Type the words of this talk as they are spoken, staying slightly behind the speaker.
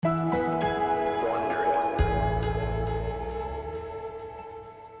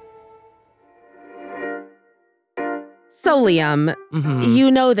So, Liam, you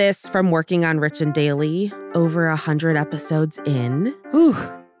know this from working on Rich and Daily, over 100 episodes in. Whew.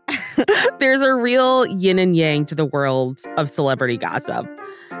 There's a real yin and yang to the world of celebrity gossip.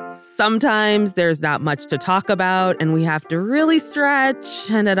 Sometimes there's not much to talk about and we have to really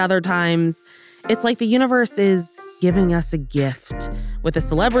stretch. And at other times, it's like the universe is giving us a gift with a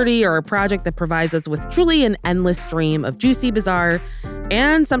celebrity or a project that provides us with truly an endless stream of juicy, bizarre,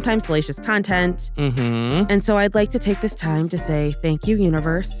 and sometimes salacious content. And so I'd like to take this time to say thank you,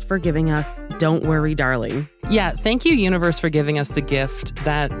 universe, for giving us Don't Worry, Darling. Yeah, thank you, universe, for giving us the gift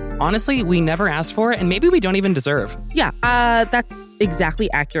that, honestly, we never asked for and maybe we don't even deserve. Yeah, that's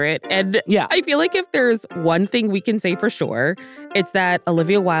exactly accurate. And yeah, I feel like if there's one thing we can say for sure, it's that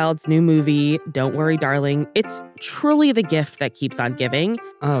Olivia Wilde's new movie, Don't Worry, Darling, it's truly the gift that keeps on giving.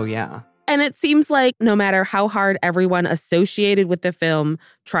 Oh, yeah. And it seems like no matter how hard everyone associated with the film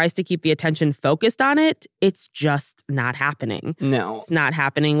tries to keep the attention focused on it, it's just not happening. No. It's not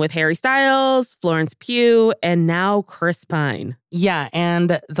happening with Harry Styles, Florence Pugh, and now Chris Pine. Yeah,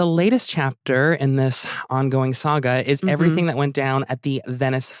 and the latest chapter in this ongoing saga is everything that went down at the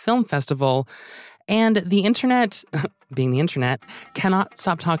Venice Film Festival. And the internet, being the internet, cannot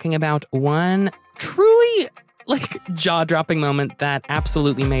stop talking about one truly jaw-dropping moment that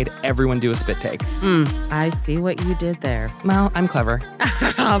absolutely made everyone do a spit take. I see what you did there. Well, I'm clever.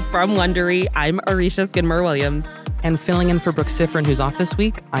 From Wondery, I'm Arisha Skidmore-Williams. And filling in for Brooke Siffrin, who's off this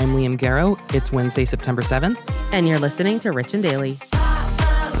week, I'm Liam Garrow. It's Wednesday, September 7th. And you're listening to Rich and Daily.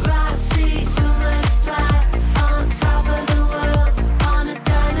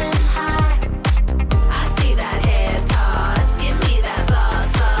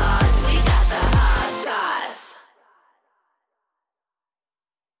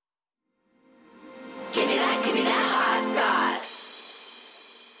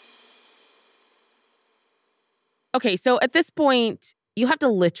 Okay, so at this point, you have to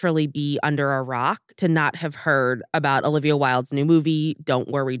literally be under a rock to not have heard about Olivia Wilde's new movie, Don't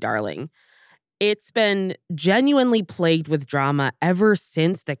Worry, Darling. It's been genuinely plagued with drama ever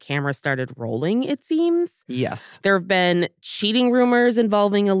since the camera started rolling, it seems. Yes. There have been cheating rumors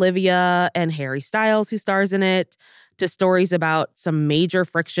involving Olivia and Harry Styles, who stars in it, to stories about some major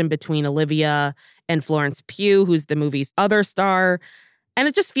friction between Olivia and Florence Pugh, who's the movie's other star. And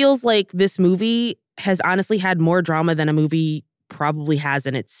it just feels like this movie has honestly had more drama than a movie probably has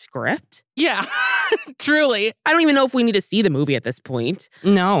in its script. Yeah, truly. I don't even know if we need to see the movie at this point.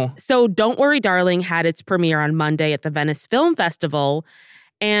 No. So Don't Worry, Darling had its premiere on Monday at the Venice Film Festival,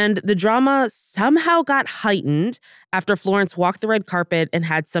 and the drama somehow got heightened after Florence walked the red carpet and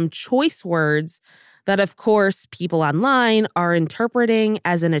had some choice words that, of course, people online are interpreting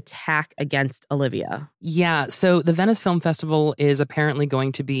as an attack against Olivia. Yeah, so the Venice Film Festival is apparently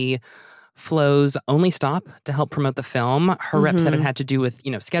going to be Flo's only stop to help promote the film. Her rep said it had to do with,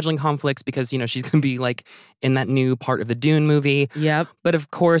 scheduling conflicts because, she's going to be in that new part of the Dune movie. Yep. But of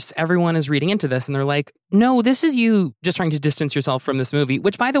course, everyone is reading into this and they're like, no, this is you just trying to distance yourself from this movie,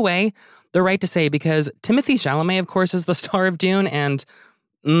 which, by the way, they're right to say because Timothée Chalamet, of course, is the star of Dune and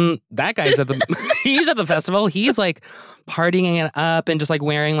that guy's he's at the festival. He's partying it up and just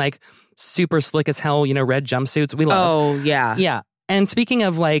wearing super slick as hell, red jumpsuits. We love. Oh, yeah. Yeah. And speaking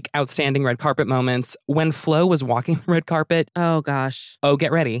of outstanding red carpet moments, when Flo was walking the red carpet. Oh, gosh. Oh,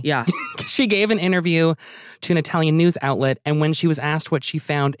 get ready. Yeah. She gave an interview to an Italian news outlet. And when she was asked what she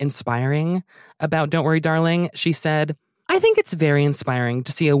found inspiring about Don't Worry, Darling, she said, I think it's very inspiring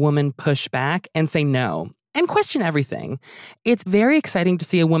to see a woman push back and say no and question everything. It's very exciting to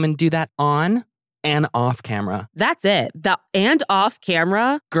see a woman do that on and off camera. That's it. The and off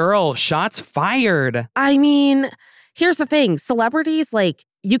camera. Girl, shots fired. I mean, here's the thing. Celebrities,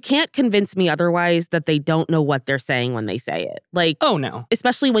 you can't convince me otherwise that they don't know what they're saying when they say it. Oh, no.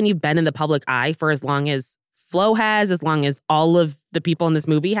 Especially when you've been in the public eye for as long as Flo has, as long as all of the people in this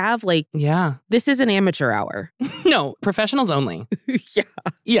movie have. Yeah. This is an amateur hour. No, professionals only. Yeah.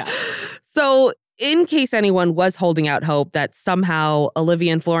 Yeah. So in case anyone was holding out hope that somehow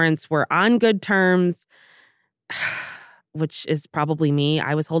Olivia and Florence were on good terms, which is probably me,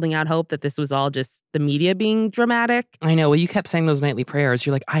 I was holding out hope that this was all just the media being dramatic. I know. Well, you kept saying those nightly prayers.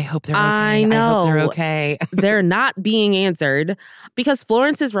 You're like, I hope they're okay. I know. I hope they're okay. They're not being answered because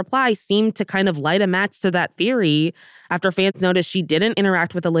Florence's reply seemed to kind of light a match to that theory after fans noticed she didn't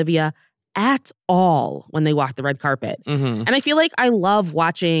interact with Olivia at all when they walked the red carpet. And I feel like I love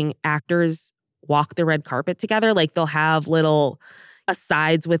watching actors walk the red carpet together. They'll have little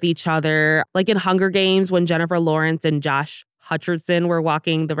asides with each other. In Hunger Games when Jennifer Lawrence and Josh Hutcherson were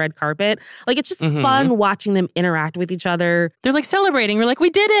walking the red carpet. Like, it's just fun watching them interact with each other. They're like celebrating. We're like, we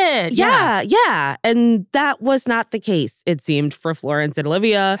did it. Yeah. And that was not the case, it seemed, for Florence and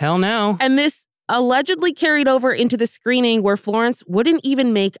Olivia. Hell no. And this allegedly carried over into the screening where Florence wouldn't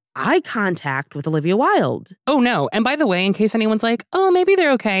even make eye contact with Olivia Wilde. Oh, no. And by the way, in case anyone's like, oh, maybe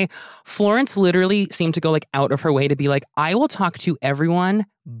they're okay, Florence literally seemed to go like out of her way to be like, I will talk to everyone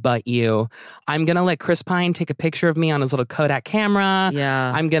but you. I'm going to let Chris Pine take a picture of me on his little Kodak camera.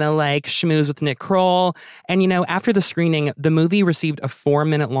 Yeah. I'm going to like schmooze with Nick Kroll. And, you know, after the screening, the movie received a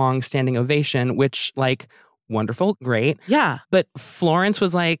 4-minute long standing ovation, which like, wonderful, great. Yeah. But Florence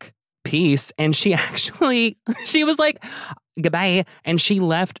was like, peace. And she was like, goodbye. And she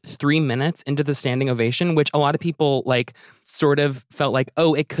left 3 minutes into the standing ovation, which a lot of people like sort of felt like,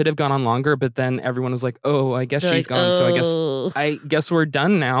 oh, it could have gone on longer. But then everyone was like, oh, I guess she's gone. So I guess we're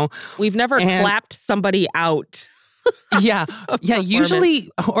done now. We've never clapped somebody out. Yeah. Usually,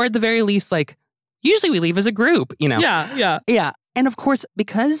 or at the very least, like, usually we leave as a group, you know? Yeah. And of course,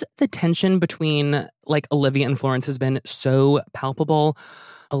 because the tension between like Olivia and Florence has been so palpable,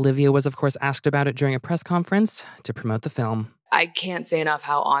 Olivia was, of course, asked about it during a press conference to promote the film. I can't say enough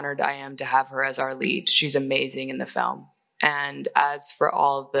how honored I am to have her as our lead. She's amazing in the film. And as for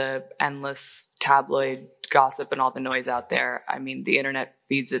all the endless tabloid gossip and all the noise out there, I mean, the internet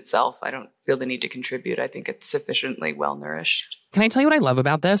feeds itself. I don't feel the need to contribute. I think it's sufficiently well-nourished. Can I tell you what I love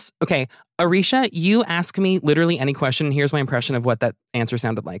about this? Okay, Arisha, you ask me literally any question, and here's my impression of what that answer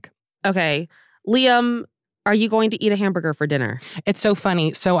sounded like. Okay, Liam, are you going to eat a hamburger for dinner? It's so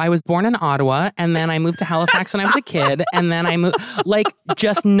funny. So I was born in Ottawa, and then I moved to Halifax when I was a kid, and then I moved, like,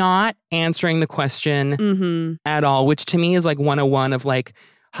 just not answering the question at all, which to me is like 101 of like,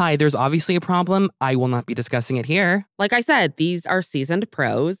 hi, there's obviously a problem. I will not be discussing it here. Like I said, these are seasoned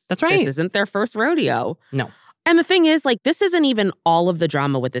pros. That's right. This isn't their first rodeo. No. And the thing is, like, this isn't even all of the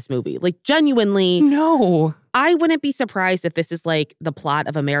drama with this movie. Like, genuinely, no. I wouldn't be surprised if this is like the plot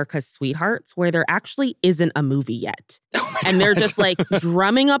of America's Sweethearts, where there actually isn't a movie yet. Oh my and they're God. just like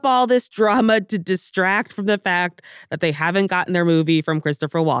drumming up all this drama to distract from the fact that they haven't gotten their movie from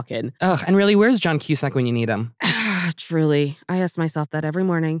Christopher Walken. Ugh, and really, where's John Cusack when you need him? Truly. I ask myself that every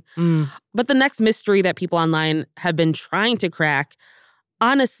morning. But the next mystery that people online have been trying to crack,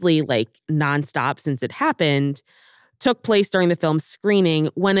 honestly, like nonstop since it happened, took place during the film's screening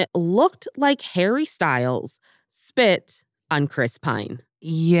when it looked like Harry Styles spit on Chris Pine.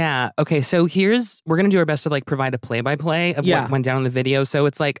 Yeah. Okay. So we're going to do our best to like provide a play-by-play of what went down in the video. So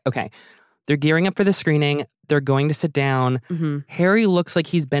it's like, okay, they're gearing up for the screening. They're going to sit down. Harry looks like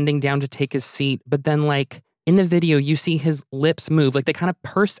he's bending down to take his seat. But then like in the video, you see his lips move. Like they kind of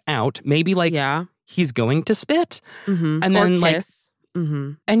purse out. Maybe like he's going to spit. And then like,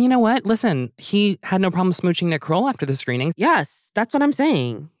 and you know what? Listen, he had no problem smooching Nick Kroll after the screening. Yes, that's what I'm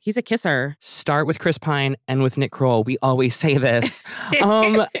saying. He's a kisser. Start with Chris Pine and with Nick Kroll. We always say this.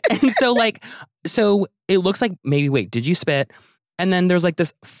 And so it looks like maybe, wait, did you spit? And then there's like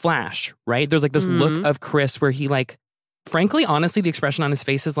this flash, right? There's like this look of Chris where he like, frankly, honestly, the expression on his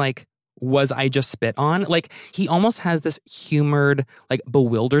face is like, was I just spit on? Like he almost has this humored, like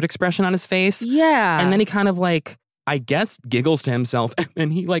bewildered expression on his face. Yeah. And then he kind of like, I guess, giggles to himself, and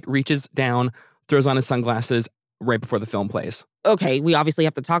then he like reaches down, throws on his sunglasses right before the film plays. Okay, we obviously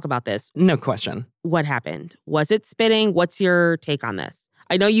have to talk about this. No question. What happened? Was it spitting? What's your take on this?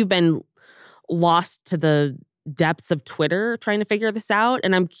 I know you've been lost to the depths of Twitter trying to figure this out,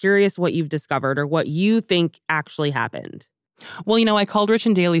 and I'm curious what you've discovered or what you think actually happened. Well, you know, I called Rich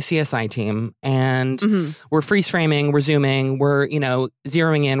and Daly CSI team, and we're freeze framing, we're zooming, we're, you know,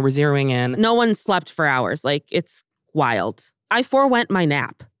 zeroing in, we're zeroing in. No one slept for hours. Like, it's wild. I forewent my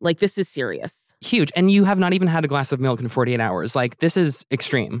nap. Like, this is serious. Huge. And you have not even had a glass of milk in 48 hours. Like, this is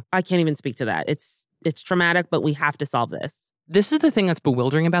extreme. I can't even speak to that. It's traumatic, but we have to solve this. This is the thing that's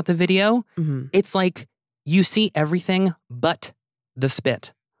bewildering about the video. It's like you see everything but the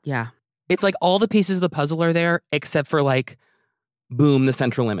spit. Yeah. It's like all the pieces of the puzzle are there except for like, boom, the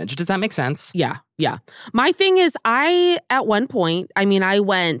central image. Does that make sense? Yeah. My thing is, at one point, I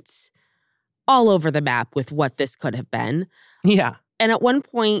went all over the map with what this could have been. Yeah. And at one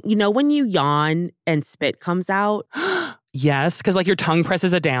point, you know, when you yawn and spit comes out. Yes, because like your tongue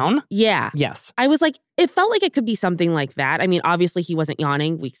presses it down. Yeah. Yes. I was like, it felt like it could be something like that. I mean, obviously he wasn't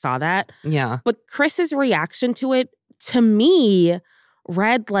yawning. We saw that. Yeah. But Chris's reaction to it, to me,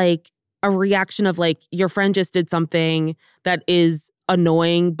 read like a reaction of like, your friend just did something that is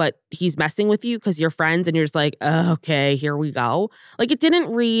annoying, but he's messing with you because you're friends, and you're just like, oh, okay, here we go. Like, it didn't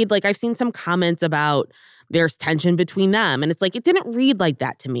read, like, I've seen some comments about there's tension between them, and it's like, it didn't read like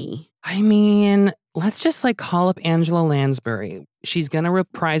that to me. I mean, let's just like call up Angela Lansbury. She's going to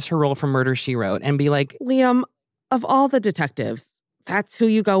reprise her role from Murder, She Wrote and be like, Liam, of all the detectives, that's who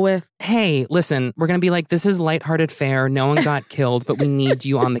you go with? Hey, listen, we're going to be like, this is lighthearted fare. No one got killed, but we need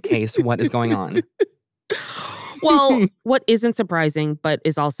you on the case. What is going on? Well, what isn't surprising, but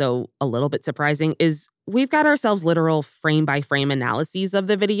is also a little bit surprising, is we've got ourselves literal frame-by-frame analyses of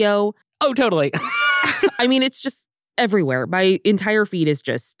the video. Oh, totally. I mean, it's just everywhere. My entire feed is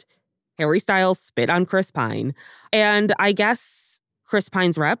just Harry Styles spit on Chris Pine. And I guess Chris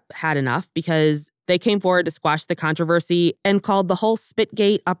Pine's rep had enough because they came forward to squash the controversy and called the whole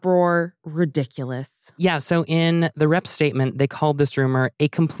Spitgate uproar ridiculous. Yeah, so in the rep statement, they called this rumor a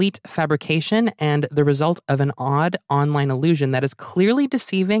complete fabrication and the result of an odd online illusion that is clearly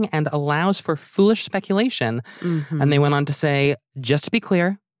deceiving and allows for foolish speculation. Mm-hmm. And they went on to say, just to be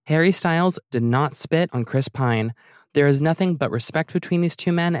clear, Harry Styles did not spit on Chris Pine. There is nothing but respect between these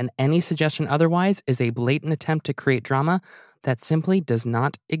two men, and any suggestion otherwise is a blatant attempt to create drama that simply does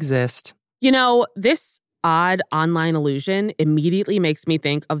not exist. You know, this odd online illusion immediately makes me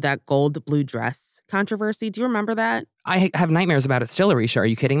think of that gold blue dress controversy. Do you remember that? I have nightmares about it still, Arisha. Are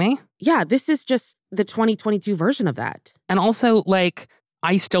you kidding me? Yeah, this is just the 2022 version of that. And also, like,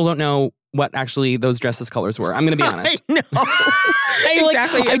 I still don't know what actually those dresses colors were. I'm going to be honest. I know.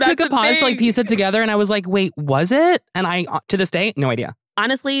 Exactly. I took a pause to like piece it together and I was like, wait, was it? And I, to this day, no idea.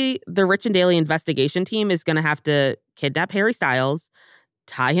 Honestly, the Rich and Daily investigation team is going to have to kidnap Harry Styles,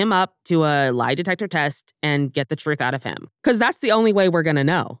 tie him up to a lie detector test, and get the truth out of him. Because that's the only way we're going to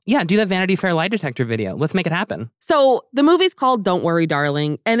know. Yeah, do that Vanity Fair lie detector video. Let's make it happen. So the movie's called Don't Worry,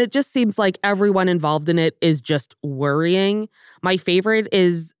 Darling, and it just seems like everyone involved in it is just worrying. My favorite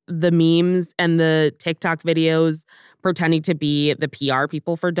is the memes and the TikTok videos pretending to be the PR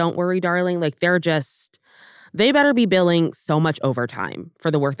people for Don't Worry, Darling. Like, they better be billing so much overtime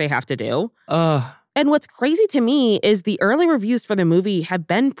for the work they have to do. And what's crazy to me is the early reviews for the movie have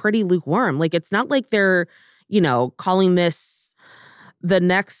been pretty lukewarm. Like, it's not like they're, calling this the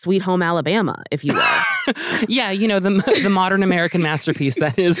next Sweet Home Alabama, if you will. Yeah, the modern American masterpiece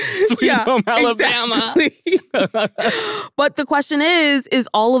that is Sweet Home Alabama. Exactly. But the question is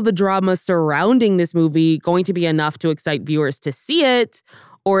all of the drama surrounding this movie going to be enough to excite viewers to see it?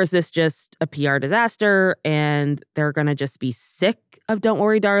 Or is this just a PR disaster and they're going to just be sick of Don't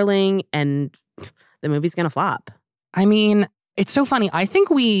Worry, Darling, and the movie's going to flop? I mean, it's so funny. I think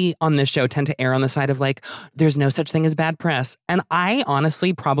we on this show tend to err on the side of like, there's no such thing as bad press. And I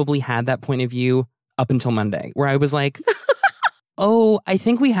honestly probably had that point of view up until Monday, where I was like, oh, I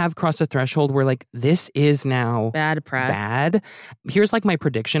think we have crossed a threshold where like, this is now bad press. Bad. Here's like my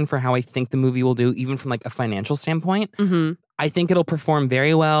prediction for how I think the movie will do, even from like a financial standpoint. Mm-hmm. I think it'll perform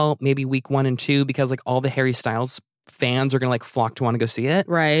very well, maybe week 1 and 2, because like all the Harry Styles fans are going to like flock to want to go see it.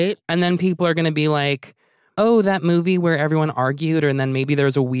 Right. And then people are going to be like, oh, that movie where everyone argued, and then maybe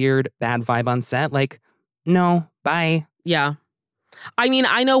there's a weird bad vibe on set. Like, no, bye. Yeah. I mean,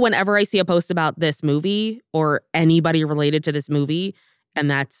 I know whenever I see a post about this movie or anybody related to this movie,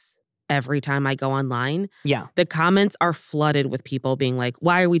 and that's every time I go online, the comments are flooded with people being like,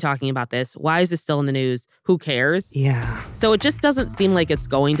 why are we talking about this? Why is this still in the news? Who cares? Yeah. So it just doesn't seem like it's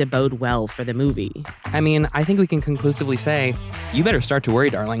going to bode well for the movie. I mean, I think we can conclusively say, you better start to worry,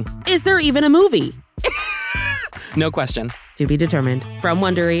 darling. Is there even a movie? No question. To be determined. From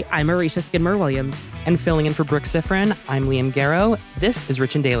Wondery, I'm Arisha Skidmore-Williams. And filling in for Brooke Sifrin, I'm Liam Garrow. This is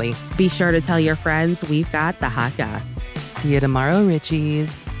Rich and Daily. Be sure to tell your friends we've got the hot goss. See you tomorrow,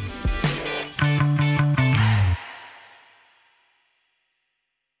 Richies.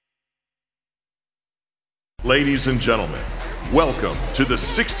 Ladies and gentlemen, welcome to the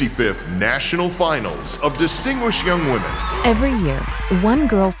 65th National Finals of Distinguished Young Women. Every year, one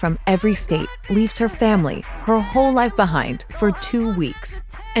girl from every state leaves her family, her whole life behind for 2 weeks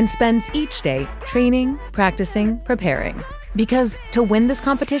and spends each day training, practicing, preparing. Because to win this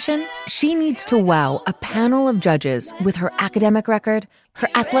competition, she needs to wow a panel of judges with her academic record, her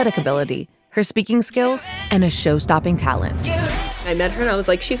athletic ability, her speaking skills, and a show-stopping talent. I met her and I was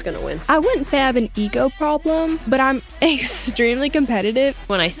like, she's gonna win. I wouldn't say I have an ego problem, but I'm extremely competitive.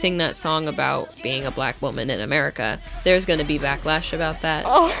 When I sing that song about being a black woman in America, there's gonna be backlash about that.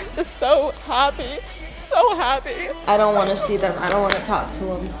 Oh, I'm just so happy. So happy. I don't want to see them. I don't want to talk to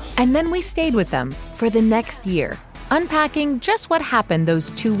them. And then we stayed with them for the next year, unpacking just what happened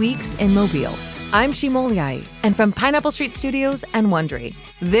those 2 weeks in Mobile. I'm Shimol Yai, and from Pineapple Street Studios and Wondery,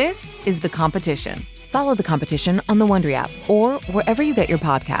 this is The Competition. Follow The Competition on the Wondery app or wherever you get your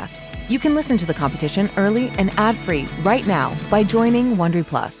podcasts. You can listen to The Competition early and ad-free right now by joining Wondery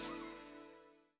Plus.